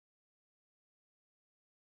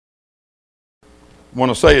I want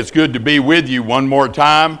to say it's good to be with you one more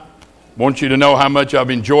time. I want you to know how much I've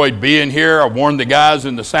enjoyed being here. I warned the guys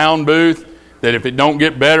in the sound booth that if it don't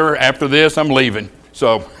get better after this, I'm leaving.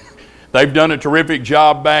 So they've done a terrific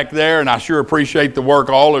job back there, and I sure appreciate the work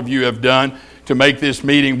all of you have done to make this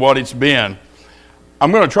meeting what it's been.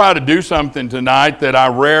 I'm going to try to do something tonight that I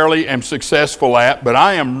rarely am successful at, but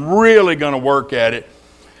I am really going to work at it.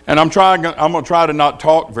 And I'm going to try to not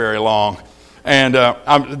talk very long. And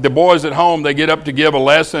the boys at home, they get up to give a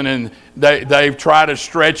lesson, and they try to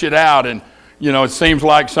stretch it out. And, you know, it seems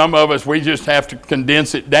like some of us, we just have to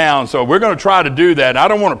condense it down. So we're going to try to do that. I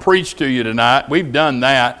don't want to preach to you tonight. We've done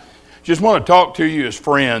that. Just want to talk to you as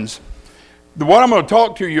friends. What I'm going to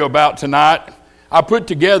talk to you about tonight, I put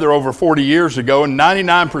together over 40 years ago, and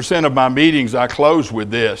 99% of my meetings I close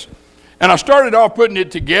with this. And I started off putting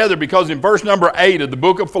it together because in verse number 8 of the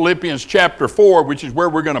book of Philippians chapter 4, which is where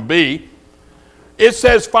we're going to be, it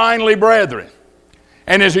says, finally, brethren.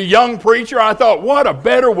 And as a young preacher, I thought, what a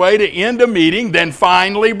better way to end a meeting than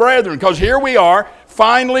finally, brethren. Because here we are,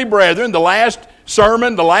 finally, brethren, the last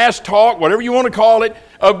sermon, the last talk, whatever you want to call it,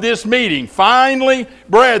 of this meeting. Finally,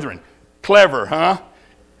 brethren. Clever, huh?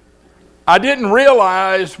 I didn't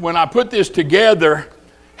realize when I put this together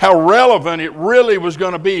how relevant it really was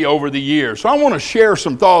going to be over the years. So I want to share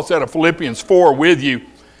some thoughts out of Philippians 4 with you.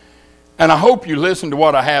 And I hope you listen to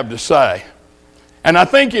what I have to say. And I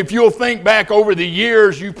think if you'll think back over the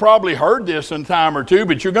years, you've probably heard this a time or two,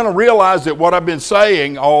 but you're going to realize that what I've been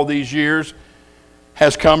saying all these years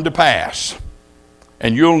has come to pass.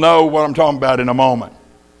 And you'll know what I'm talking about in a moment.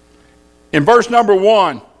 In verse number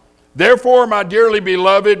 1, therefore, my dearly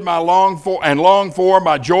beloved, my long for,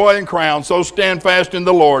 my joy and crown, so stand fast in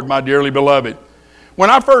the Lord, my dearly beloved.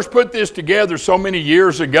 When I first put this together so many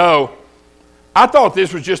years ago, I thought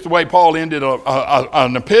this was just the way Paul ended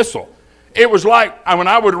an epistle. It was like when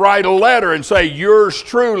I would write a letter and say, yours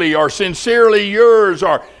truly, or sincerely yours,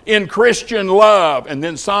 or in Christian love, and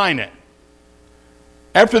then sign it.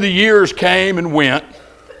 After the years came and went,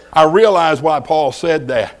 I realized why Paul said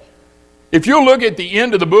that. If you look at the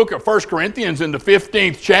end of the book of 1 Corinthians in the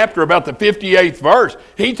 15th chapter, about the 58th verse,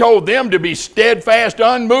 he told them to be steadfast,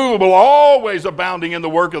 unmovable, always abounding in the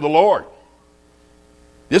work of the Lord.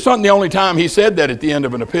 This wasn't the only time he said that at the end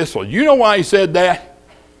of an epistle. You know why he said that?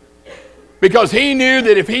 Because he knew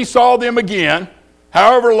that if he saw them again,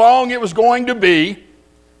 however long it was going to be,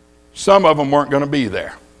 some of them weren't going to be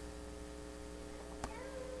there.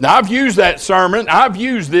 Now, I've used that sermon. I've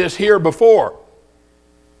used this here before.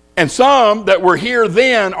 And some that were here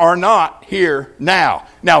then are not here now.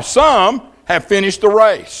 Now, some have finished the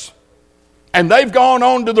race. And they've gone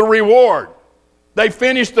on to the reward. They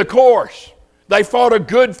finished the course. They fought a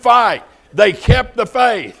good fight. They kept the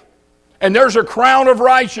faith. And there's a crown of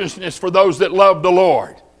righteousness for those that love the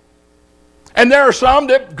Lord. And there are some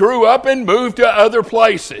that grew up and moved to other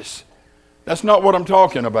places. That's not what I'm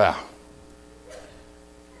talking about.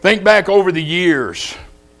 Think back over the years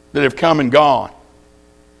that have come and gone.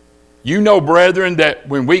 You know, brethren, that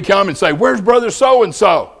when we come and say, where's brother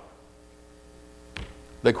so-and-so?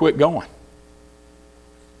 They quit going.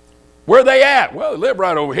 Where are they at? Well, they live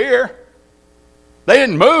right over here. They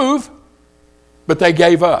didn't move, but they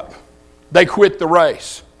gave up. They quit the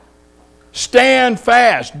race. Stand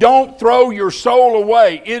fast. Don't throw your soul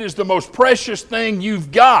away. It is the most precious thing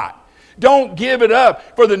you've got. Don't give it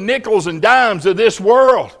up for the nickels and dimes of this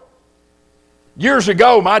world. Years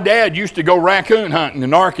ago, my dad used to go raccoon hunting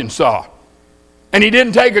in Arkansas. And he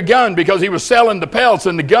didn't take a gun because he was selling the pelts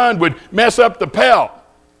and the gun would mess up the pelt.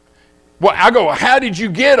 Well, I go, how did you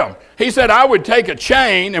get them? He said, I would take a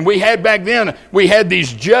chain, and we had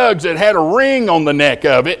these jugs that had a ring on the neck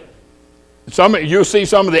of it. You'll see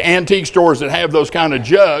some of the antique stores that have those kind of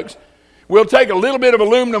jugs. We'll take a little bit of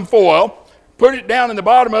aluminum foil, put it down in the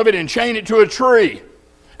bottom of it, and chain it to a tree.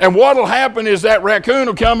 And what will happen is that raccoon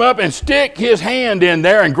will come up and stick his hand in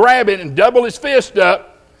there and grab it and double his fist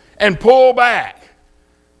up and pull back.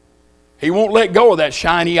 He won't let go of that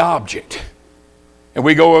shiny object. And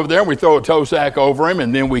we go over there and we throw a tow sack over him,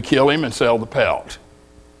 and then we kill him and sell the pelt.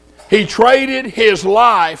 He traded his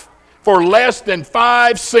life for less than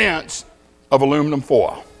 5 cents of aluminum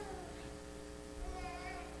foil.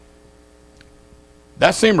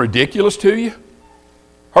 That seem ridiculous to you?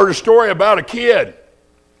 Heard a story about a kid.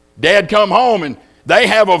 Dad come home and they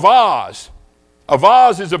have a vase. A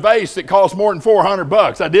vase is a vase that costs more than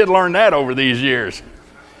 $400. I did learn that over these years.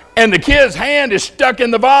 And the kid's hand is stuck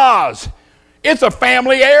in the vase. It's a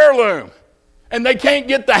family heirloom. And they can't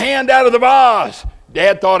get the hand out of the vase.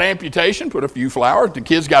 Dad thought amputation, put a few flowers. The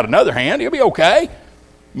kid's got another hand. He'll be okay.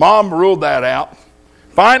 Mom ruled that out.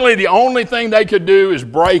 Finally, the only thing they could do is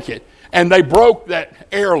break it. And they broke that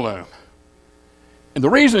heirloom. And the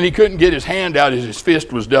reason he couldn't get his hand out is his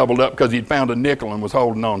fist was doubled up because he'd found a nickel and was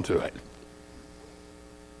holding on to it.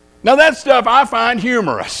 Now that stuff I find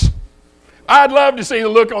humorous. I'd love to see the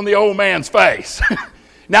look on the old man's face.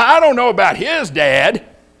 Now I don't know about his dad,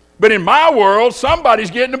 but in my world,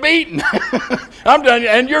 somebody's getting a beating. I'm done,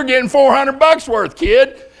 and you're getting $400 worth,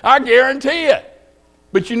 kid. I guarantee it.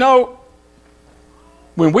 But you know,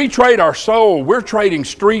 when we trade our soul, we're trading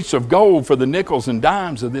streets of gold for the nickels and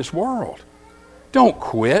dimes of this world. Don't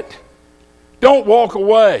quit. Don't walk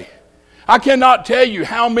away. I cannot tell you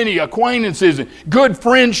how many acquaintances and good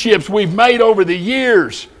friendships we've made over the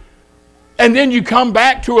years. And then you come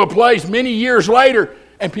back to a place many years later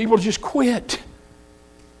and people just quit.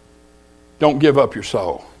 Don't give up your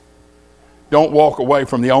soul. Don't walk away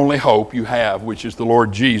from the only hope you have, which is the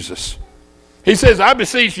Lord Jesus. He says, I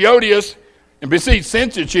beseech Euodias and beseech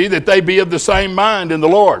Syntyche that they be of the same mind in the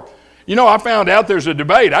Lord. You know, I found out there's a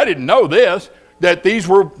debate. I didn't know this, that these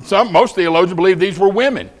were, most theologians believe these were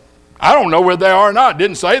women. I don't know whether they are or not.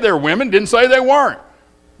 Didn't say they're women, didn't say they weren't.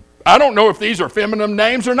 I don't know if these are feminine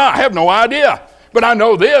names or not. I have no idea. But I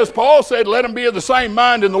know this. Paul said, let them be of the same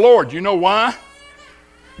mind in the Lord. You know why?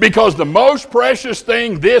 Because the most precious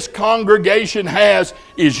thing this congregation has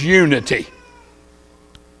is unity.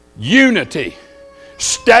 Unity.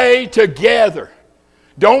 Stay together.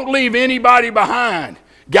 Don't leave anybody behind.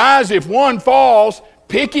 Guys, if one falls,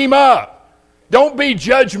 pick him up. Don't be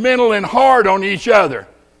judgmental and hard on each other.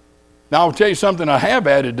 Now, I'll tell you something I have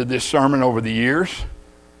added to this sermon over the years.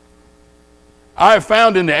 I have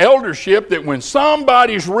found in the eldership that when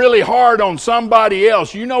somebody's really hard on somebody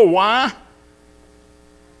else, you know why?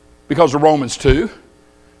 Because of Romans 2.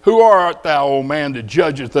 Who art thou, O man, that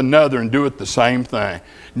judgeth another and doeth the same thing?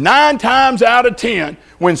 9 times out of 10,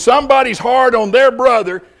 when somebody's hard on their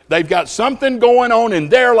brother, they've got something going on in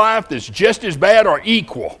their life that's just as bad or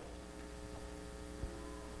equal.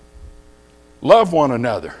 Love one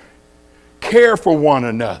another. Care for one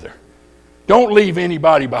another. Don't leave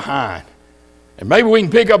anybody behind. And maybe we can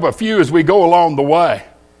pick up a few as we go along the way.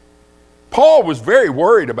 Paul was very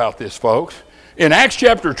worried about this, folks. In Acts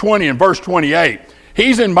chapter 20 and verse 28,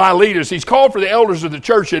 he's in Miletus. He's called for the elders of the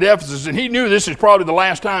church at Ephesus, and he knew this is probably the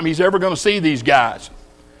last time he's ever going to see these guys.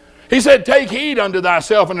 He said, take heed unto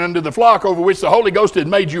thyself and unto the flock over which the Holy Ghost had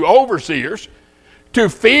made you overseers, to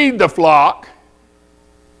feed the flock.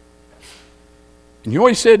 And you know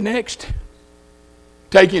what he said next?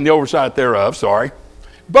 Taking the oversight thereof, sorry.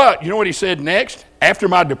 But you know what he said next? After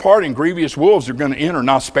my departing, grievous wolves are going to enter,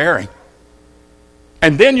 not sparing.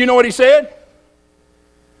 And then you know what he said?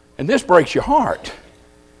 And this breaks your heart.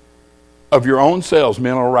 Of your own selves,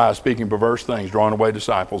 men will arise, speaking perverse things, drawing away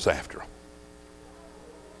disciples after them.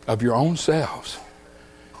 Of your own selves.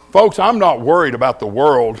 Folks, I'm not worried about the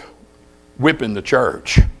world whipping the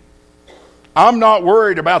church. I'm not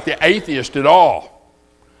worried about the atheist at all.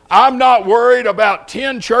 I'm not worried about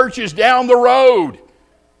 10 churches down the road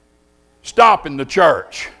stopping the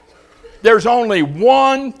church. There's only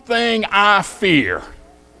one thing I fear,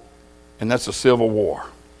 and that's a civil war.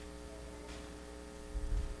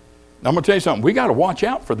 Now, I'm going to tell you something. We got to watch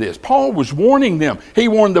out for this. Paul was warning them. He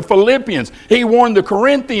warned the Philippians. He warned the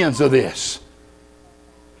Corinthians of this.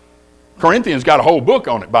 Corinthians got a whole book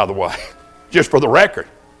on it, by the way, just for the record.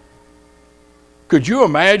 Could you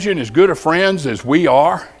imagine as good of friends as we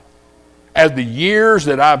are, as the years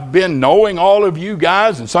that I've been knowing all of you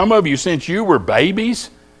guys, and some of you since you were babies,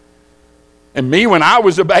 and me when I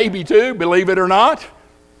was a baby too, believe it or not,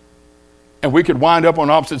 and we could wind up on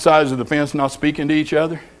opposite sides of the fence not speaking to each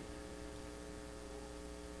other?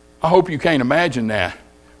 I hope you can't imagine that,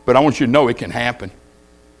 but I want you to know it can happen.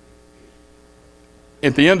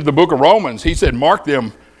 At the end of the book of Romans, he said, mark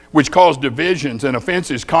them which cause divisions and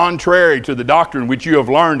offenses contrary to the doctrine which you have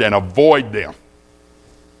learned, and avoid them.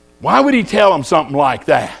 Why would he tell them something like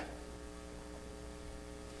that?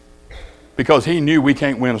 Because he knew we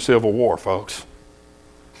can't win a civil war, folks.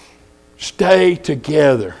 Stay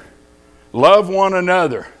together. Love one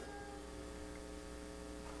another.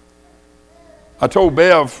 I told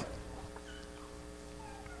Bev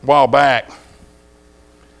a while back,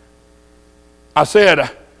 I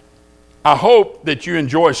said, I hope that you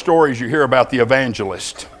enjoy stories you hear about the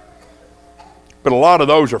evangelist. But a lot of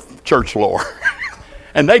those are church lore.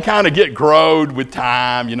 And they kind of get growed with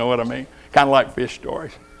time, you know what I mean? Kind of like fish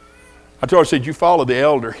stories. I told her, I said, you follow the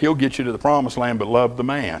elder, he'll get you to the promised land, but love the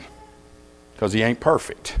man. Because he ain't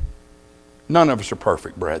perfect. None of us are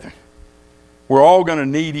perfect, brethren. We're all going to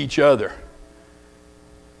need each other.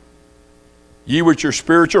 Ye which are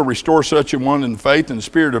spiritual, restore such a one in faith and the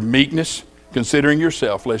spirit of meekness, considering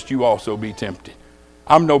yourself, lest you also be tempted.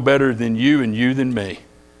 I'm no better than you and you than me.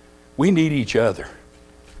 We need each other.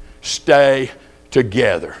 Stay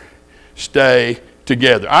together. Stay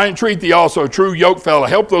together. I entreat thee also, true yokefellow,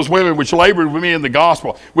 help those women which labored with me in the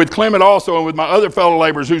gospel, with Clement also and with my other fellow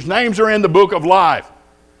laborers, whose names are in the book of life.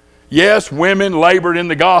 Yes, women labored in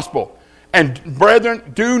the gospel. And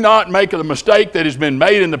brethren, do not make the mistake that has been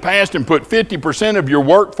made in the past and put 50% of your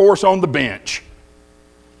workforce on the bench.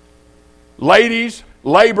 Ladies,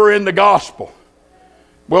 labor in the gospel.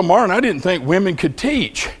 Well, Martin, I didn't think women could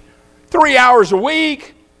teach. 3 hours a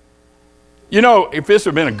week? You know, if this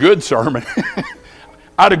had been a good sermon,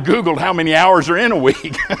 I'd have Googled how many hours are in a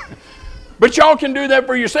week. But y'all can do that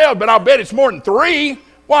for yourselves, but I'll bet it's more than 3.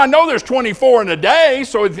 Well, I know there's 24 in a day,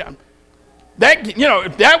 so that, you know,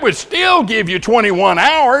 that would still give you 21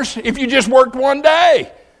 hours if you just worked one day.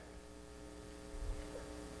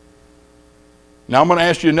 Now I'm going to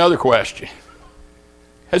ask you another question.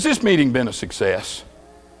 Has this meeting been a success?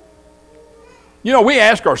 You know, we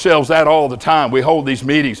ask ourselves that all the time. We hold these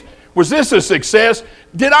meetings. Was this a success?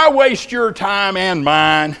 Did I waste your time and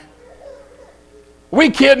mine? Are we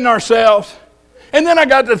kidding ourselves? And then I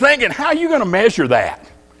got to thinking, how are you going to measure that?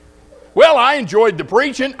 Well, I enjoyed the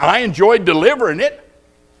preaching. I enjoyed delivering it.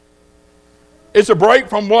 It's a break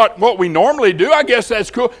from what we normally do. I guess that's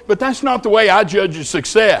cool. But that's not the way I judge a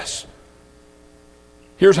success.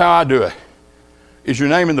 Here's how I do it. Is your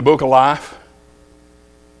name in the book of life?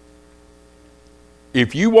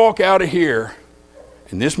 If you walk out of here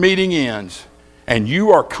and this meeting ends and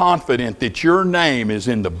you are confident that your name is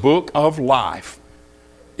in the book of life,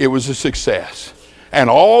 it was a success. And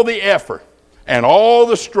all the effort and all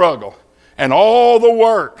the struggle and all the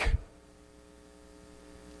work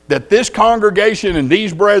that this congregation and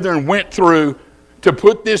these brethren went through to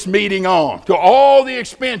put this meeting on, to all the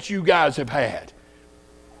expense you guys have had.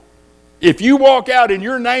 If you walk out and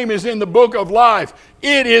your name is in the book of life,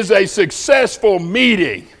 it is a successful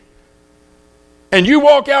meeting. And you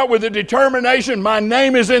walk out with a determination, my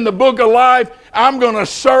name is in the book of life, I'm going to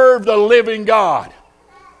serve the living God.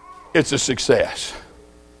 It's a success.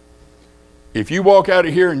 If you walk out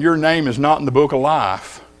of here and your name is not in the book of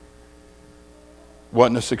life,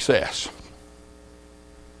 wasn't a success.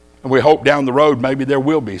 And we hope down the road maybe there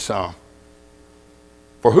will be some.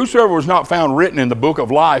 For whosoever was not found written in the book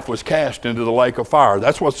of life was cast into the lake of fire.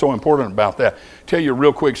 That's what's so important about that. I'll tell you a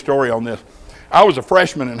real quick story on this. I was a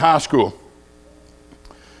freshman in high school.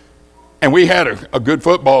 And we had a good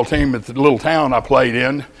football team at the little town I played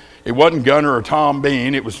in. It wasn't Gunner or Tom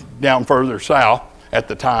Bean. It was down further south at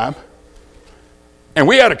the time. And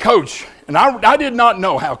we had a coach. And I did not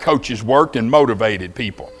know how coaches worked and motivated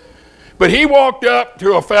people. But he walked up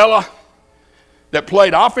to a fella that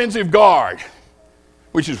played offensive guard,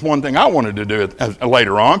 which is one thing I wanted to do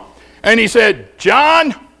later on. And he said,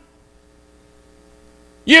 John,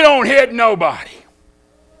 you don't hit nobody.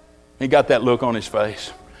 He got that look on his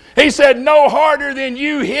face. He said, no harder than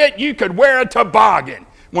you hit, you could wear a toboggan.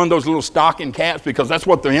 One of those little stocking caps, because that's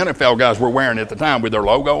what the NFL guys were wearing at the time with their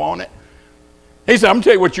logo on it. He said, I'm going to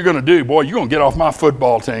tell you what you're going to do, boy. You're going to get off my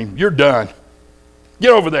football team. You're done.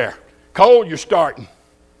 Get over there. Cole, you're starting.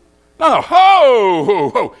 No,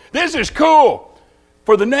 ho. This is cool.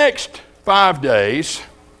 For the next 5 days,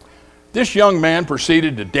 this young man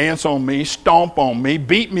proceeded to dance on me, stomp on me,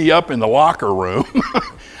 beat me up in the locker room.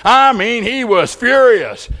 I mean, he was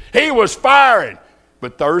furious. He was firing.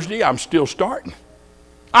 But Thursday, I'm still starting.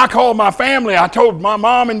 I called my family. I told my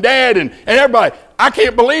mom and dad and everybody, I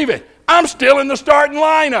can't believe it. I'm still in the starting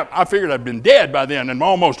lineup. I figured I'd been dead by then and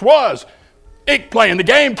almost was. Playing the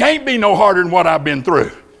game can't be no harder than what I've been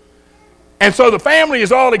through. And so the family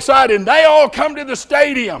is all excited, and they all come to the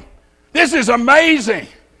stadium. This is amazing.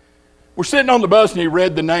 We're sitting on the bus, and he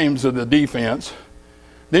read the names of the defense.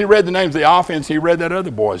 Then he read the names of the offense. He read that other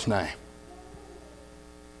boy's name.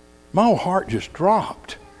 My whole heart just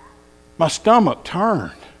dropped. My stomach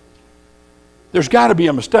turned. There's got to be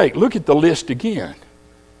a mistake. Look at the list again.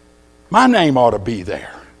 My name ought to be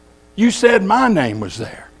there. You said my name was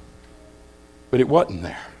there. But it wasn't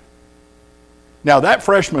there. Now, that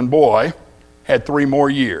freshman boy had 3 more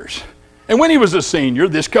years. And when he was a senior,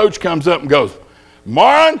 this coach comes up and goes,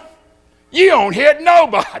 Marlon, you don't hit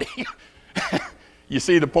nobody. You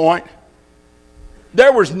see the point?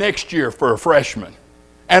 There was next year for a freshman,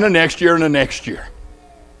 and a next year and a next year.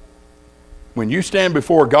 When you stand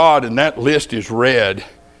before God and that list is read,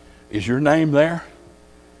 is your name there?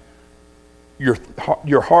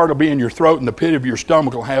 Your heart will be in your throat, and the pit of your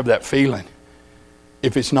stomach will have that feeling.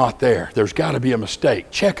 If it's not there, there's got to be a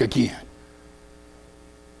mistake. Check again.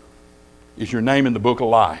 Is your name in the book of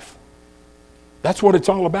life? That's what it's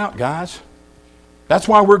all about, guys. That's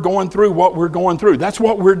why we're going through what we're going through. That's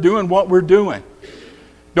what we're doing.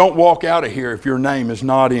 Don't walk out of here if your name is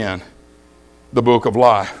not in the book of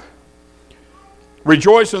life.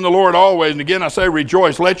 Rejoice in the Lord always. And again I say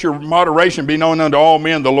rejoice. Let your moderation be known unto all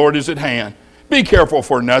men. The Lord is at hand. Be careful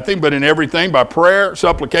for nothing, but in everything by prayer,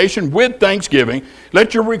 supplication, with thanksgiving,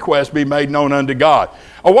 let your requests be made known unto God.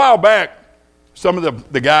 A while back, some of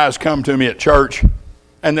the guys come to me at church,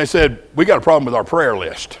 and they said, we got a problem with our prayer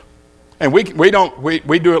list. And we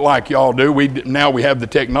do it like y'all do. Now we have the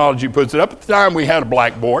technology puts it up. At the time, we had a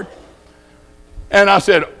blackboard. And I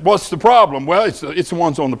said, what's the problem? Well, it's the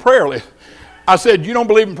ones on the prayer list. I said, you don't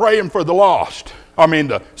believe in praying for the lost?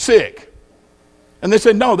 The sick. And they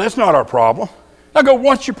said, no, that's not our problem. I go,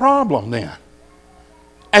 what's your problem then?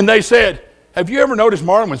 And they said, have you ever noticed,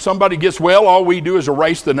 Marlon, when somebody gets well, all we do is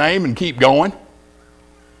erase the name and keep going?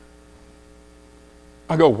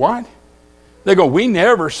 I go, what? They go, we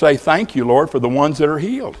never say thank you, Lord, for the ones that are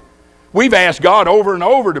healed. We've asked God over and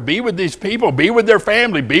over to be with these people, be with their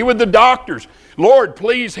family, be with the doctors. Lord,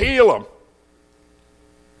 please heal them.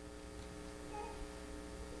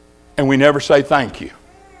 And we never say thank you.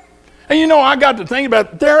 And I got to think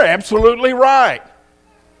about it. They're absolutely right.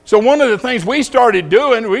 So one of the things we started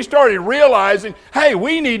doing, we started realizing, hey,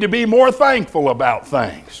 we need to be more thankful about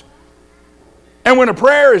things. And when a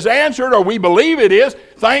prayer is answered, or we believe it is,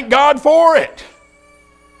 thank God for it.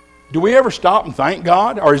 Do we ever stop and thank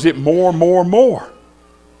God? Or is it more?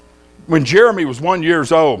 When Jeremy was 1 year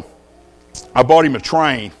old, I bought him a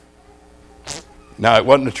train. No, it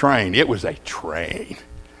wasn't a train. It was a train.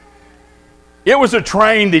 It was a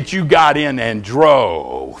train that you got in and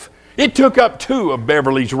drove. It took up 2 of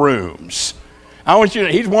Beverly's rooms. I want you to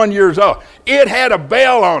know, he's 1 year old. It had a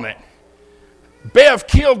bell on it. Bev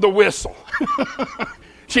killed the whistle.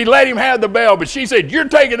 She let him have the bell, but she said, you're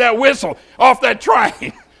taking that whistle off that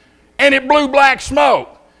train. And it blew black smoke.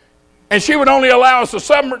 And she would only allow us a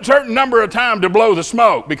certain number of times to blow the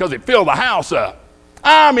smoke because it filled the house up.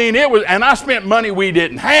 And I spent money we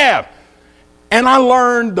didn't have. And I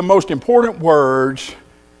learned the most important words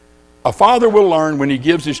a father will learn when he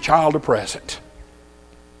gives his child a present.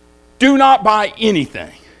 Do not buy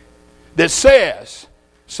anything that says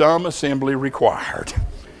some assembly required.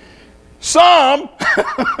 Some.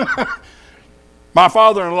 My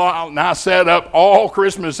father-in-law and I sat up all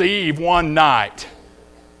Christmas Eve one night.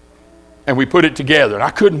 And we put it together. And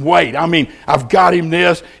I couldn't wait. I've got him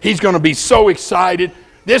this. He's going to be so excited.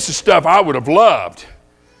 This is stuff I would have loved.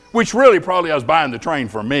 Which really probably I was buying the train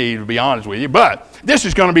for me, to be honest with you. But this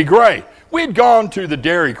is going to be great. We'd gone to the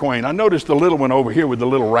Dairy Queen. I noticed the little one over here with the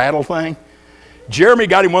little rattle thing. Jeremy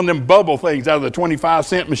got him one of them bubble things out of the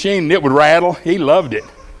 25-cent machine, and it would rattle. He loved it.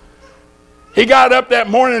 He got up that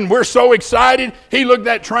morning, and we're so excited, he looked at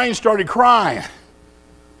that train, started crying.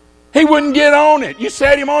 He wouldn't get on it. You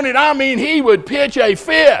set him on it, he would pitch a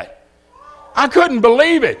fit. I couldn't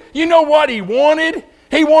believe it. You know what he wanted?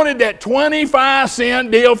 He wanted that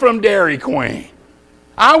 25-cent deal from Dairy Queen.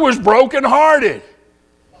 I was brokenhearted.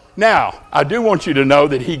 Now, I do want you to know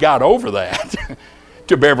that he got over that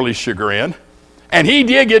to Beverly's chagrin. And he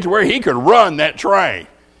did get to where he could run that train.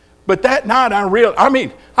 But that night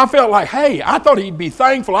I felt like, hey, I thought he'd be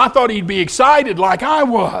thankful. I thought he'd be excited like I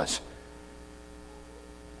was.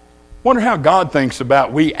 Wonder how God thinks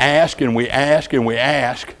about we ask and we ask and we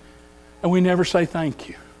ask, and we never say thank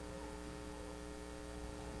you.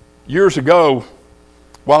 Years ago,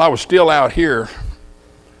 while I was still out here,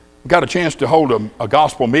 got a chance to hold a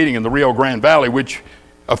gospel meeting in the Rio Grande Valley, which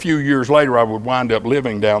a few years later I would wind up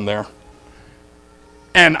living down there.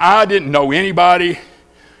 And I didn't know anybody.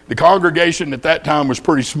 The congregation at that time was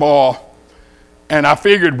pretty small. And I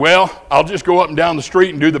figured, well, I'll just go up and down the street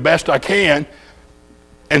and do the best I can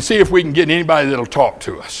and see if we can get anybody that'll talk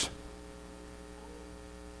to us.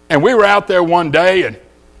 And we were out there one day, and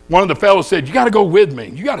one of the fellows said, you got to go with me.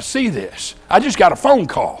 You got to see this. I just got a phone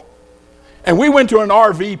call. And we went to an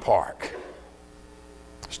RV park.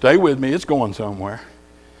 Stay with me. It's going somewhere.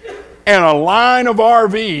 And a line of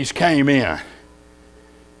RVs came in.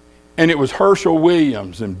 And it was Herschel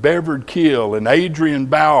Williams and Beverard Kill and Adrian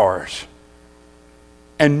Bowers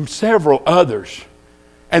and several others.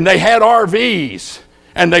 And they had RVs.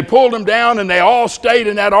 And they pulled them down, and they all stayed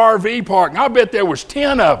in that RV park. And I bet there was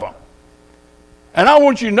 10 of them. And I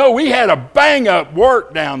want you to know we had a bang-up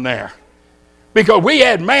work down there because we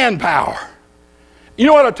had manpower. You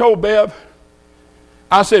know what I told Bev?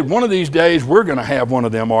 I said, one of these days we're going to have one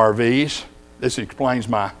of them RVs. This explains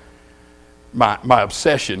my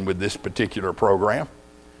obsession with this particular program.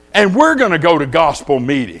 And we're going to go to gospel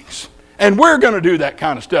meetings. And we're going to do that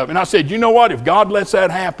kind of stuff. And I said, you know what? If God lets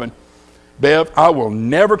that happen, Bev, I will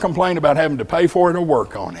never complain about having to pay for it or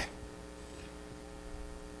work on it.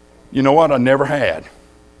 You know what? I never had.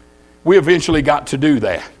 We eventually got to do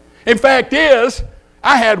that. In fact is,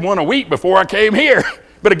 I had one a week before I came here,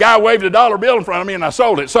 but a guy waved a dollar bill in front of me and I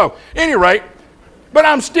sold it. So, at any rate, but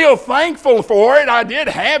I'm still thankful for it. I did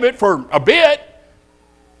have it for a bit.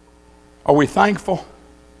 Are we thankful?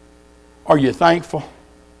 Are you thankful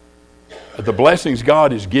for the blessings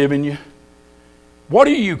God has given you? What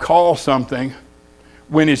do you call something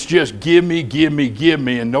when it's just give me, give me, give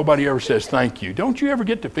me, and nobody ever says thank you? Don't you ever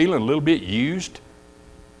get to feeling a little bit used?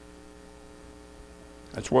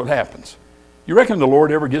 That's what happens. You reckon the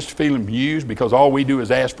Lord ever gets to feeling used because all we do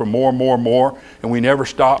is ask for more, more, more, and we never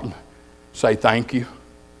stop and say thank you?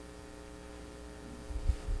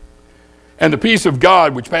 And the peace of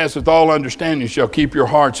God, which passeth all understanding, shall keep your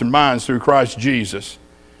hearts and minds through Christ Jesus.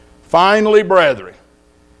 Finally, brethren,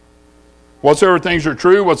 whatsoever things are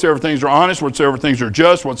true, whatsoever things are honest, whatsoever things are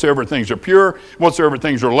just, whatsoever things are pure, whatsoever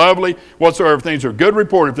things are lovely, whatsoever things are good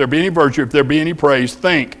report, if there be any virtue, if there be any praise,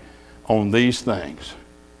 think on these things.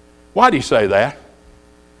 Why do you say that?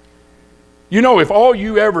 You know, if all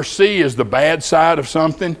you ever see is the bad side of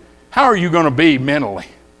something, how are you going to be mentally?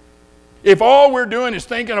 If all we're doing is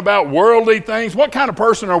thinking about worldly things, what kind of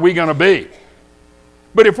person are we going to be?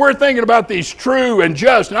 But if we're thinking about these true and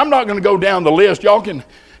just, and I'm not going to go down the list, y'all can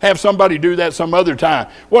have somebody do that some other time.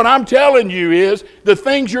 What I'm telling you is the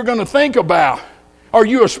things you're going to think about. Are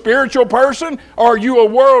you a spiritual person or are you a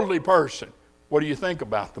worldly person? What do you think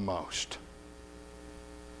about the most?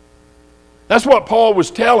 That's what Paul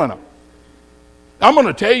was telling them. I'm going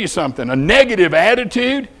to tell you something. A negative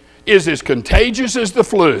attitude is as contagious as the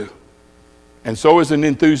flu. And so is an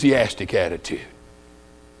enthusiastic attitude.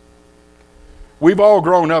 We've all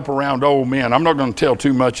grown up around old men. I'm not going to tell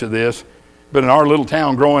too much of this, but in our little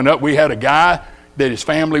town growing up, we had a guy that his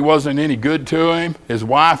family wasn't any good to him. His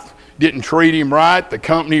wife didn't treat him right. The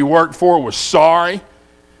company he worked for was sorry.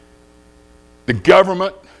 The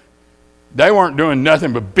government, they weren't doing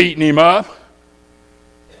nothing but beating him up.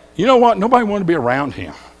 You know what? Nobody wanted to be around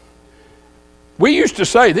him. We used to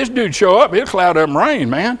say, this dude show up, it'll cloud up and rain,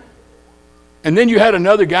 man. And then you had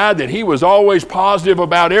another guy that he was always positive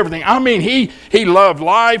about everything. I mean, he loved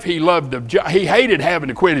life. He loved the job. He hated having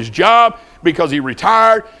to quit his job because he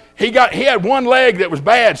retired. He had one leg that was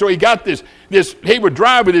bad, so he got this. He would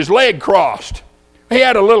drive with his leg crossed. He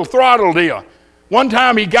had a little throttle deal. One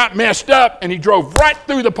time he got messed up and he drove right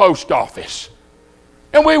through the post office.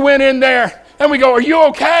 And we went in there and we go, "Are you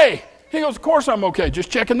okay?" He goes, "Of course I'm okay.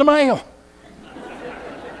 Just checking the mail."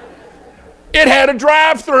 It had a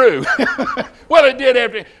drive-through. Well, it did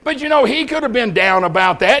everything. But you know, he could have been down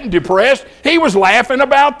about that and depressed. He was laughing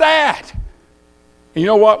about that. And you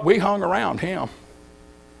know what? We hung around him.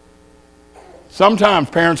 Sometimes,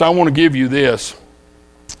 parents, I want to give you this.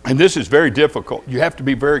 And this is very difficult. You have to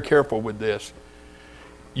be very careful with this.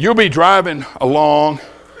 You'll be driving along,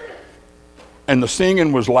 and the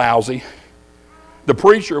singing was lousy. The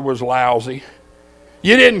preacher was lousy.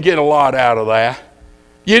 You didn't get a lot out of that.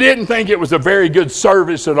 You didn't think it was a very good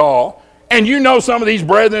service at all. And you know some of these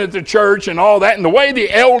brethren at the church and all that, and the way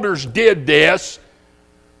the elders did this,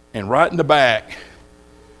 and right in the back,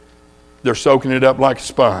 they're soaking it up like a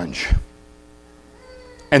sponge.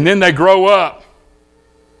 And then they grow up,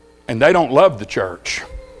 and they don't love the church.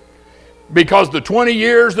 Because the 20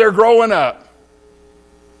 years they're growing up,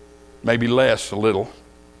 maybe less a little,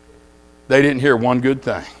 they didn't hear one good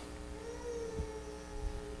thing.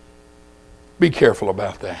 Be careful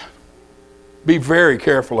about that. Be very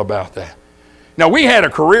careful about that. Now, we had a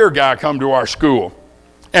career guy come to our school,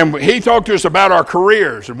 and he talked to us about our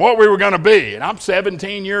careers and what we were going to be. And I'm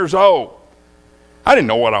 17 years old. I didn't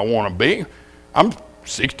know what I want to be. I'm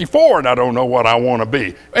 64 and I don't know what I want to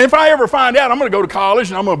be. If I ever find out, I'm going to go to college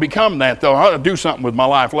and I'm going to become that, though. I'll do something with my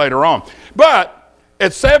life later on. But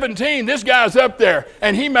at 17, this guy's up there,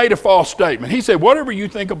 and he made a false statement. He said, whatever you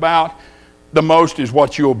think about the most is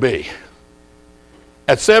what you'll be.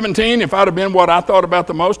 At 17, if I'd have been what I thought about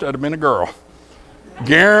the most, I'd have been a girl.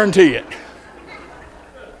 Guarantee it.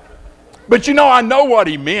 But you know, I know what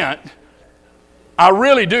he meant. I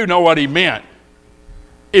really do know what he meant.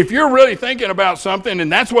 If you're really thinking about something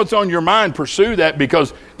and that's what's on your mind, pursue that,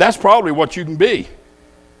 because that's probably what you can be.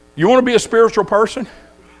 You want to be a spiritual person?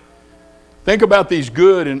 Think about these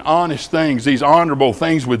good and honest things, these honorable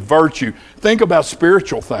things with virtue. Think about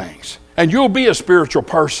spiritual things, and you'll be a spiritual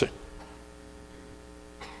person.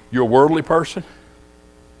 You're a worldly person?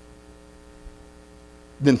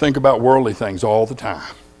 Then think about worldly things all the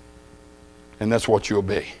time. And that's what you'll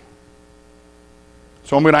be.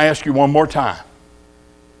 So I'm going to ask you one more time.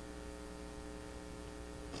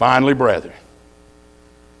 Finally, brethren,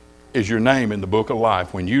 is your name in the book of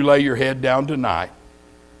life. When you lay your head down tonight,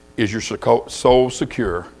 is your soul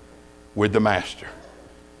secure with the Master?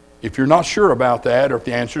 If you're not sure about that, or if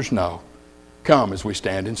the answer is no, come as we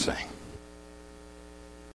stand and sing.